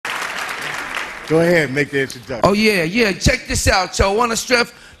Go ahead, make the introduction. Oh yeah, check this out, yo. On the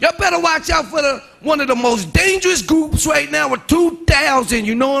strength, y'all better watch out for one of the most dangerous groups right now with 2,000,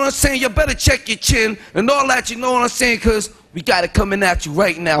 you know what I'm saying? You better check your chin and all that, you know what I'm saying? Cause we got it coming at you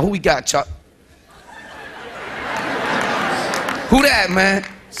right now. Who we got, Chuck? Who that, man?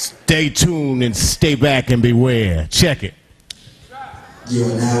 Stay tuned and stay back and beware. Check it. You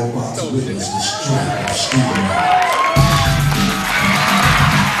are now about to witness the strength of Stupid.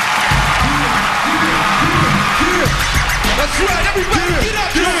 That's right, everybody get up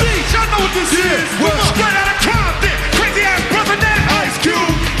to your feet. Y'all know what this is. Straight out of Compton, crazy ass brother named Ice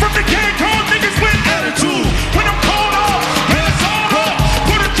Cube. From the King Kong niggas with attitude. When I'm called off, man, it's all off.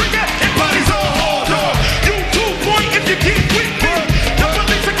 Put a trigger and bodies all hauled off. You 2 point if you get with me. The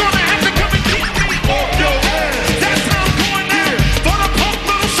police are gonna have to come and keep me off your ass. That's how I'm going now. For the punk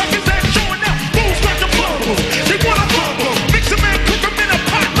little suckers that showing out. Fools got the bubble. They wanna bubble. Mix them and cook them in a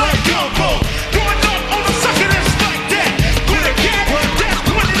pot like gumbo. Going up on the sucker that's like that.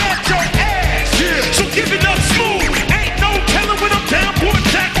 So give it up smooth. Ain't no telling when I'm down for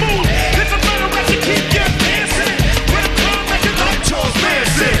attack move. There's a better way to keep your dancing. When I'm calm like a light Charles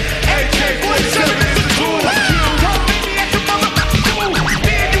Manson. AK-47 is the tool. Don't make me at the mother fool. Me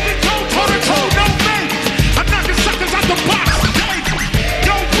and you can go toe to toe, no maybe. I'm knocking suckers out the box daily.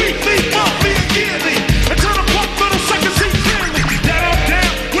 Go weekly, monthly, and yearly. Until the punk little suckers see clearly that I'm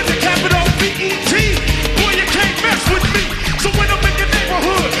down with the capital B-E-T. Boy, you can't mess with me. So when I'm in your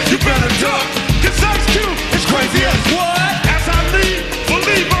neighborhood, you better duck. Ice Cube is crazy as what? As I leave,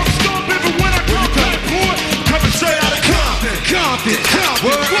 believe I'm stomping, but when I come back, boy, coming straight out of Compton.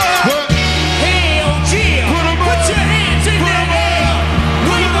 What? Hell yeah! Put your hands in the air!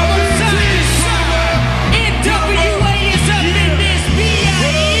 Put them up inside! NWA is up in this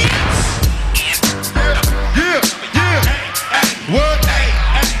bitch! Yeah! What?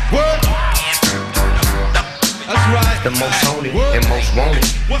 That's right. The most holy and most wanted.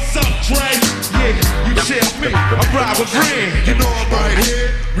 What's up, Dre? Yeah, you tell me. I'm right with Red. You know I'm right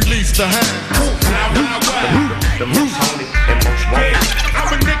here. Release the hand. The most holy and most wanted. I'm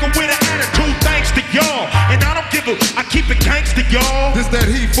a nigga with an attitude, thanks to y'all. And I don't give a, I keep it gangsta, y'all. This that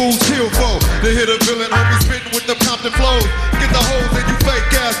he fools kill for. They hit a villain, homie spitting with the Compton flows. Get the hoes and you fake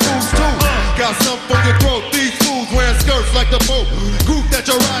ass fools too. Got something for your throat. These fools wearing skirts like the boat. Group that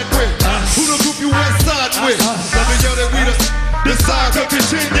you ride with. Who the group you west side with? Let me yell that we the saga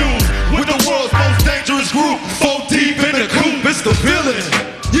continues with the world's most dangerous group. 4 deep in the coop, it's the villain.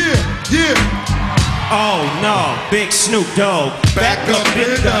 Yeah. Oh no, Big Snoop Dogg. Back up in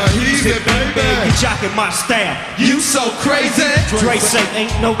the Eazy, baby. You jocking my style. You so crazy. Dre say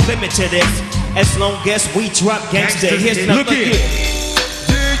ain't no limit to this. As long as we drop gangsta, here's Look here.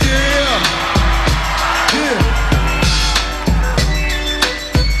 Yeah.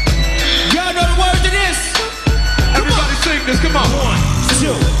 Y'all know the words to this? Everybody sing this, come on. 1,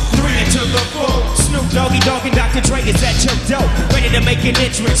 2, 3, and to the 4. Snoop Doggy Dogg and Dr. Dre is at your door, ready to make an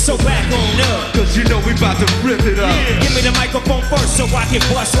entrance, so back on up. Cause you know we about to rip it up. Yeah. Give me the microphone first so I can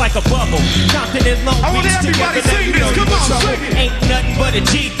bust like a bubble. Compton and Long I want Beach everybody together, sing now this, you know come on, you trouble. sing it. Ain't nothing but a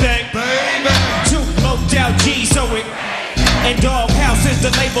G Thang, Baby. 2 loped out G, so it. And Doghouse is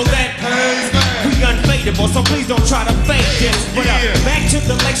the label that we unfadable, so please don't try to fake this. But back to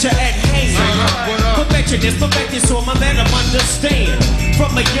the lecture at hand. Perfection is perfected, so I'ma let them understand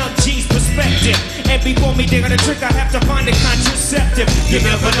from a young G's perspective. And before me digging a trick, I have to find a contraceptive. You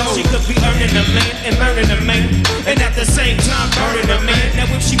never know, she could be earning a man and learning a man, and at the same time burning a man.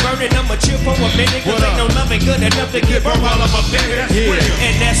 Now if she burning, I'ma chill for a minute, cause ain't no loving good enough to give her all of a bit.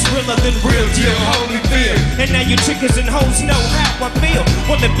 And that's realer than real deal, holy feel. And now you chickens and hoes know how I feel.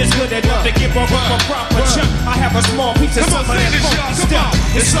 Well, if it's good enough to give her a proper chunk, I have a small piece of some of that funky stuff.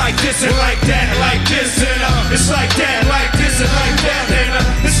 It's like this and like that, like this and it's like that, like this and like that, and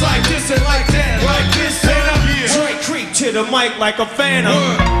it's like this and like that, like this and Dre creep to the mic like a phantom.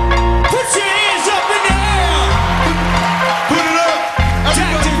 Put your hands up in the air. Put it up.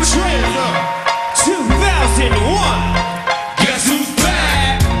 Dr. Dre, 2001. Guess who's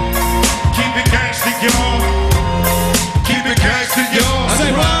back? Keep it gangsta, y'all. Keep it gangsta, y'all.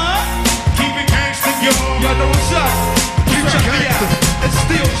 Say what? Keep it gangsta, y'all. Y'all know what's up. Keep it gangsta. It's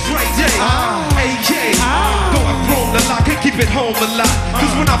still Dre Day. AJ. Though I've grown a lot, can't keep it home a lot.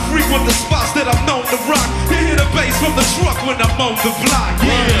 Cause when I frequent the spots that I'm known to rock, you hear the bass from the truck when I'm on the block.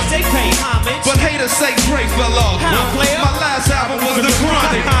 They pay homage. But haters say Dre fell off. How, player? My last album was The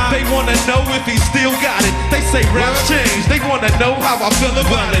Chronic. They wanna know if he still got it. They say raps change. They wanna know how I feel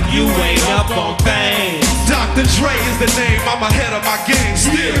about it. You ain't up on things. Dr. Dre is the name, I'm ahead of my game.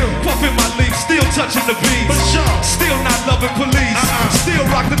 Still puffing my leaf, still touching the beats. Still not loving police. Still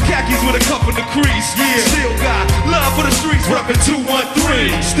rock the khakis with a cup in the increase. Still got love for the streets, reppin'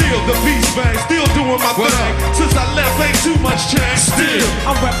 213. Still the peace bang, still doing my thing. Since I left, ain't too much change. Still,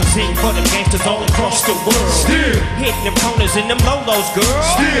 I'm representing for the gangsters all across the world. Still, hitting them corners and them lolos, girl.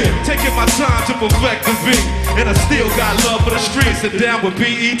 Still, taking my time to perfect the beat. And I still got love for the streets and down with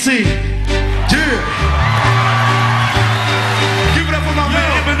BET. Yeah. Give it up for my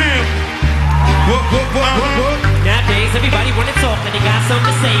man Eminem. What? Nowadays, everybody wanna talk and they got something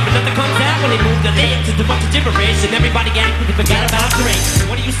to say, but nothing comes out when they move their lips. It's a bunch of gibberish and everybody act like they forgot about Dre.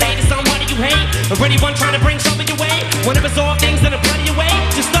 What do you say to somebody you hate, or anyone trying to bring something your way? Wanna resolve things in a bloody way?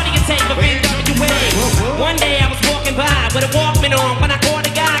 Just study and tape of NWA. One day I was walking by with a Walkman on when I caught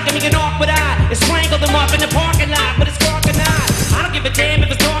a guy, giving me an awkward eye, and strangled him up in the parking lot, but it's dark or not. I don't give a damn if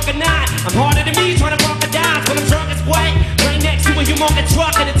it's dark or not. I'm harder than me trying to crocodiles when I'm drunk as white. Right next to a humongous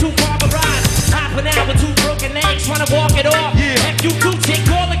truck and a two-car garage. Hopping out with two broken legs, trying to walk it off. If you two chick,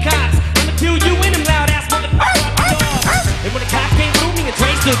 call the cops. I'ma kill you in them loud ass motherfucking dogs. And when the cops came through, me and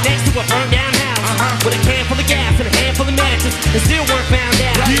Dre stood next to a burned down house with a can full of gas and a handful of matches, and still weren't found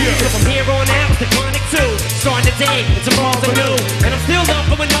out. So from here on out, it's the chronic 2. Starting today, and tomorrow's anew. And I'm still up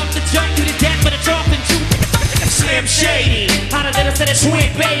going up to jump you to death with a drop and shoot. Slim Shady, hotter than a set of twin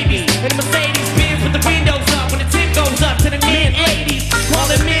babies. And the Mercedes Benz with the windows up when the tip goes up to the men ladies. Call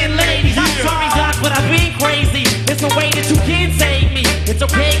them men ladies. I'm sorry, Doc, but I've been crazy. There's no way that you can save me. It's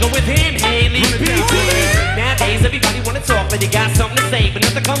okay, go with him, Haley. Nowadays, everybody wanna talk, but they got something to say, but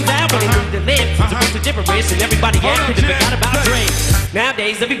nothing comes out when they move their lips. It's a bunch of gibberish, and everybody acting they forgot about Dre.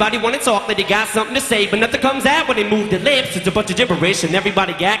 Nowadays, everybody wanna talk, but they got something to say, but nothing comes out when they move their lips. It's a bunch of gibberish, and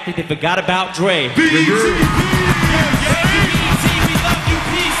everybody acting they forgot about Dre. BET.